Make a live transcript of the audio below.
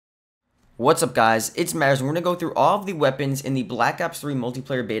What's up, guys? It's Matters, and we're going to go through all of the weapons in the Black Ops 3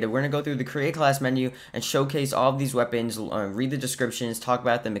 multiplayer beta. We're going to go through the create class menu and showcase all of these weapons, read the descriptions, talk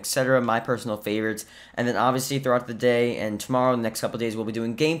about them, etc., my personal favorites, and then obviously throughout the day and tomorrow, the next couple of days, we'll be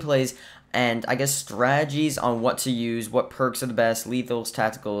doing gameplays and I guess strategies on what to use, what perks are the best, lethals,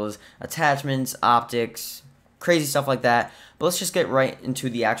 tacticals, attachments, optics, crazy stuff like that. But let's just get right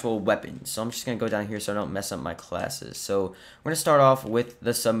into the actual weapons. So I'm just going to go down here so I don't mess up my classes. So we're going to start off with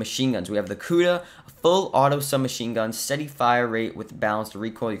the submachine guns. We have the Kuda, full auto submachine gun, steady fire rate with balanced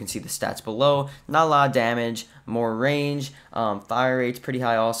recoil. You can see the stats below. Not a lot of damage, more range. Fire rate's pretty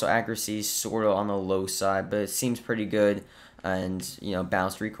high also. Accuracy sort of on the low side, but it seems pretty good. And, you know,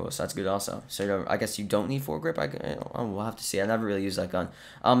 balanced recoil, so that's good also. So I guess you don't need foregrip. We'll have to see. I never really used that gun.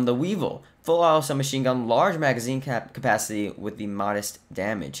 The Weevil, full auto submachine gun, large magazine capacity with the modest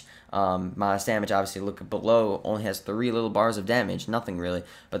damage. Modest damage, obviously, look below, only has 3 little bars of damage, nothing really.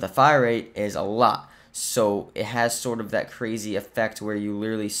 But the fire rate is a lot. So it has sort of that crazy effect where you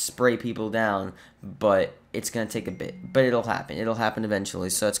literally spray people down, but it's going to take a bit. But it'll happen. It'll happen eventually,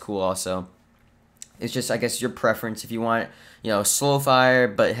 so that's cool also. It's just, I guess, your preference. If you want, you know, slow fire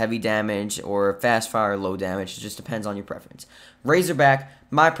but heavy damage, or fast fire, low damage. It just depends on your preference. Razorback,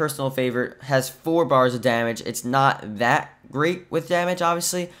 my personal favorite, has 4 bars of damage. It's not that great with damage,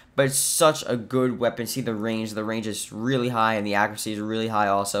 obviously, but it's such a good weapon. See the range. The range is really high, and the accuracy is really high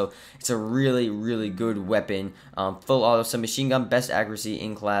also. It's a really, really good weapon. Full auto submachine gun, best accuracy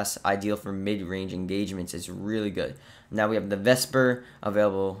in class, ideal for mid-range engagements. It's really good. Now we have the Vesper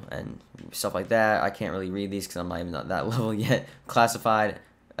available and stuff like that. I can't really read these because I'm not even at that level yet. Classified.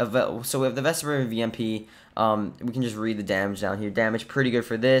 So we have the Vesper and VMP. We can just read the damage down here. Damage pretty good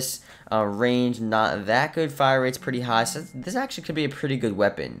for this. Range not that good. Fire rate's pretty high. So this actually could be a pretty good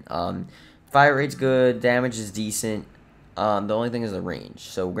weapon. Fire rate's good. Damage is decent. The only thing is the range.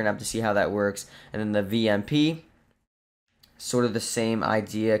 So we're gonna have to see how that works. And then the VMP, sort of the same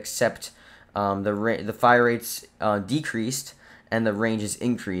idea, except the fire rate's decreased and the range is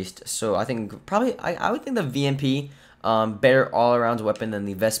increased. So I think probably I would think the VMP better all around weapon than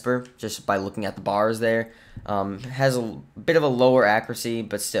the Vesper, just by looking at the bars there. Has a bit of a lower accuracy,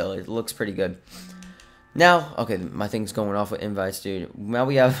 but still it looks pretty good. Now, okay, my thing's going off with invites, dude. Now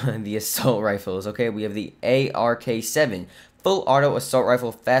we have the assault rifles. Okay, we have the ARK-7. Full auto assault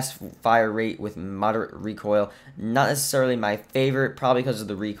rifle, fast fire rate with moderate recoil. Not necessarily my favorite, probably because of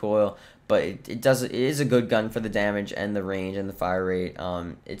the recoil, but it is a good gun for the damage and the range and the fire rate.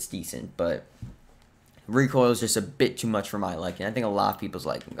 It's decent, but recoil is just a bit too much for my liking. I think a lot of people's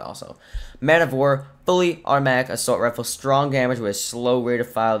liking also. Man of War, fully automatic assault rifle, strong damage with a slow rate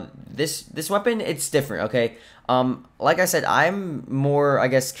of fire. This weapon, it's different, okay? Like I said, I'm more, I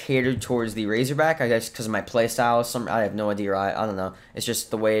guess, catered towards the Razorback, I guess, because of my playstyle. I have no idea, I don't know. It's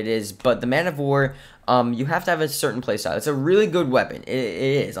just the way it is. But the Man of War, you have to have a certain playstyle. It's a really good weapon. It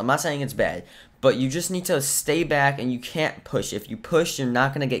is. I'm not saying it's bad. But you just need to stay back, and you can't push. If you push, you're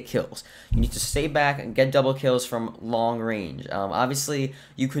not going to get kills. You need to stay back and get double kills from long range. Obviously,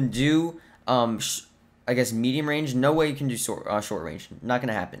 you can do, I guess, medium range. No way you can do short range. Not going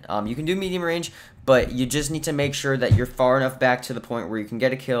to happen. You can do medium range, but you just need to make sure that you're far enough back to the point where you can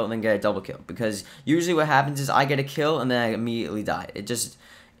get a kill and then get a double kill. Because usually what happens is I get a kill, and then I immediately die. It just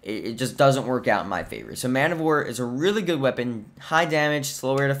doesn't work out in my favor. So Man of War is a really good weapon. High damage,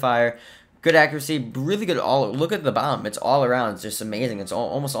 slow rate of fire. Good accuracy, really good all. Look at the bottom; it's all around. It's just amazing. It's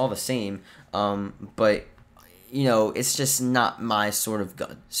almost all the same. But you know, it's just not my sort of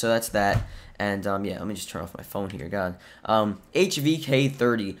gun. So that's that. And yeah, let me just turn off my phone here. God.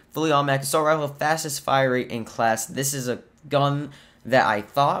 HVK-30, fully automatic assault rifle, fastest fire rate in class. This is a gun that I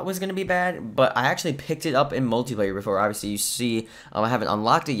thought was gonna be bad, but I actually picked it up in multiplayer before. Obviously, you see, I haven't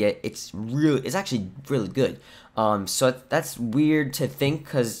unlocked it yet. It's actually really good. So that's weird to think,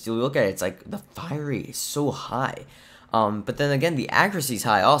 because you look at it, it's like the fire rate is so high. But then again, the accuracy is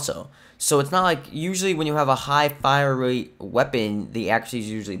high also. So it's not like, usually when you have a high fire rate weapon, the accuracy is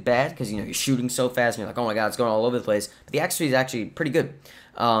usually bad, because, you know, you're shooting so fast and you're like, oh my god, it's going all over the place. But the accuracy is actually pretty good.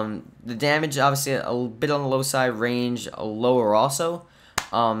 The damage, obviously, a bit on the low side, range lower also.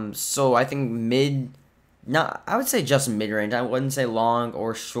 So I think I would say just mid-range. I wouldn't say long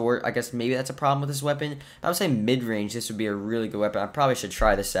or short. I guess maybe that's a problem with this weapon. I would say mid-range, this would be a really good weapon. I probably should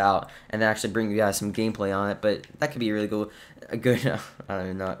try this out and then actually bring you guys some gameplay on it. But that could be really good. I don't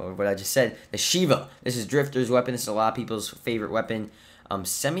even know what I just said. The Shiva. This is Drifter's weapon. This is a lot of people's favorite weapon.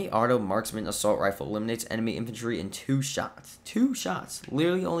 Semi-auto marksman assault rifle. Eliminates enemy infantry in 2 shots. 2 shots.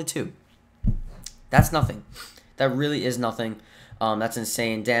 Literally only 2. That's nothing. That really is nothing. That's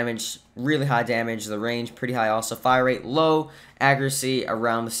insane. Damage, really high damage. The range, pretty high also. Fire rate, low. Accuracy,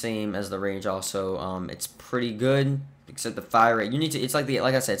 around the same as the range also. It's pretty good, except the fire rate. You need to, it's like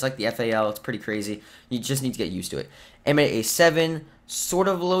like I said, it's like the FAL. It's pretty crazy. You just need to get used to it. M8A7, sort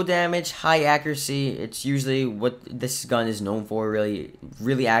of low damage, high accuracy. It's usually what this gun is known for, really,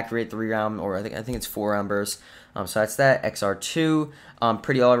 really accurate 3-round, or I think it's 4-round bursts. So that's that. XR2,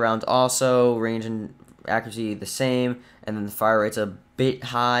 pretty all around also. Range and accuracy the same, and then the fire rate's a bit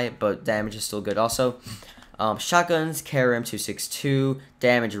high, but damage is still good also. Shotguns, KRM-262,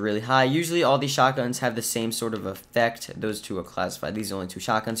 damage really high. Usually all these shotguns have the same sort of effect. Those two are classified. These are the only 2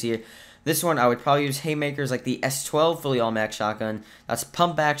 shotguns here. This one, I would probably use haymakers like the S12 fully automatic shotgun. That's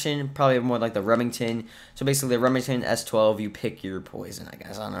pump action, probably more like the Remington. So basically the Remington S12, you pick your poison, I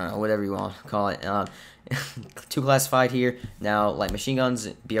guess. I don't know, whatever you want to call it. 2 classified here. Now, light machine guns,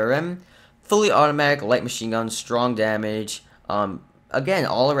 BRM. Fully automatic, light machine gun, strong damage. Again,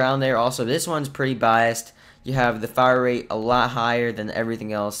 all around there. Also, this one's pretty biased. You have the fire rate a lot higher than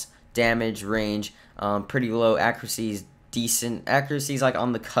everything else. Damage, range, pretty low. Accuracy is decent. Accuracy is like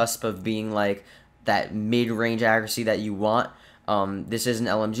on the cusp of being like that mid-range accuracy that you want. This is an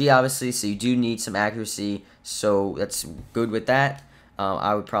LMG, obviously, so you do need some accuracy. So that's good with that.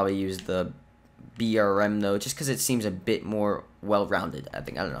 I would probably use the BRM though, just because it seems a bit more well-rounded. I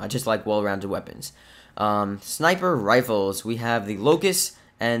don't know. I just like well-rounded weapons. Sniper rifles. We have the Locust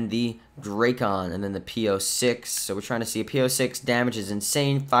and the Dracon, and then the PO6. So we're trying to see a PO6. Damage is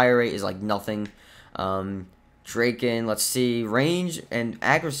insane. Fire rate is like nothing. Dracon, let's see, range and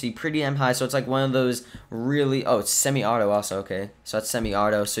accuracy pretty damn high. So it's like one of those really. Oh, it's semi-auto also. Okay, so that's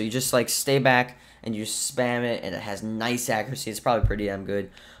semi-auto. So you just like stay back and you spam it, and it has nice accuracy. It's probably pretty damn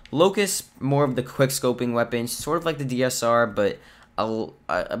good. Locust, more of the quick scoping weapon, sort of like the DSR, but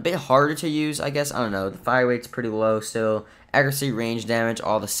a bit harder to use, I guess. I don't know. The fire rate's pretty low still. Accuracy, range, damage,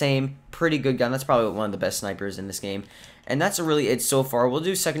 all the same. Pretty good gun. That's probably one of the best snipers in this game. And that's really it so far. We'll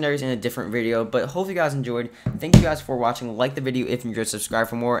do secondaries in a different video, but hope you guys enjoyed. Thank you guys for watching. Like the video if you enjoyed, subscribe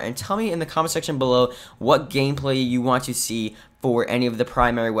for more, and tell me in the comment section below what gameplay you want to see for any of the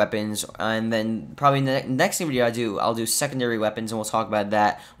primary weapons. And then probably in the next video I'll do secondary weapons, and we'll talk about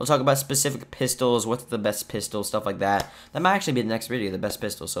that. We'll talk about specific pistols, what's the best pistol, stuff like that. That might actually be the next video, the best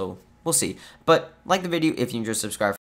pistol, so we'll see. But like the video if you enjoyed, subscribe.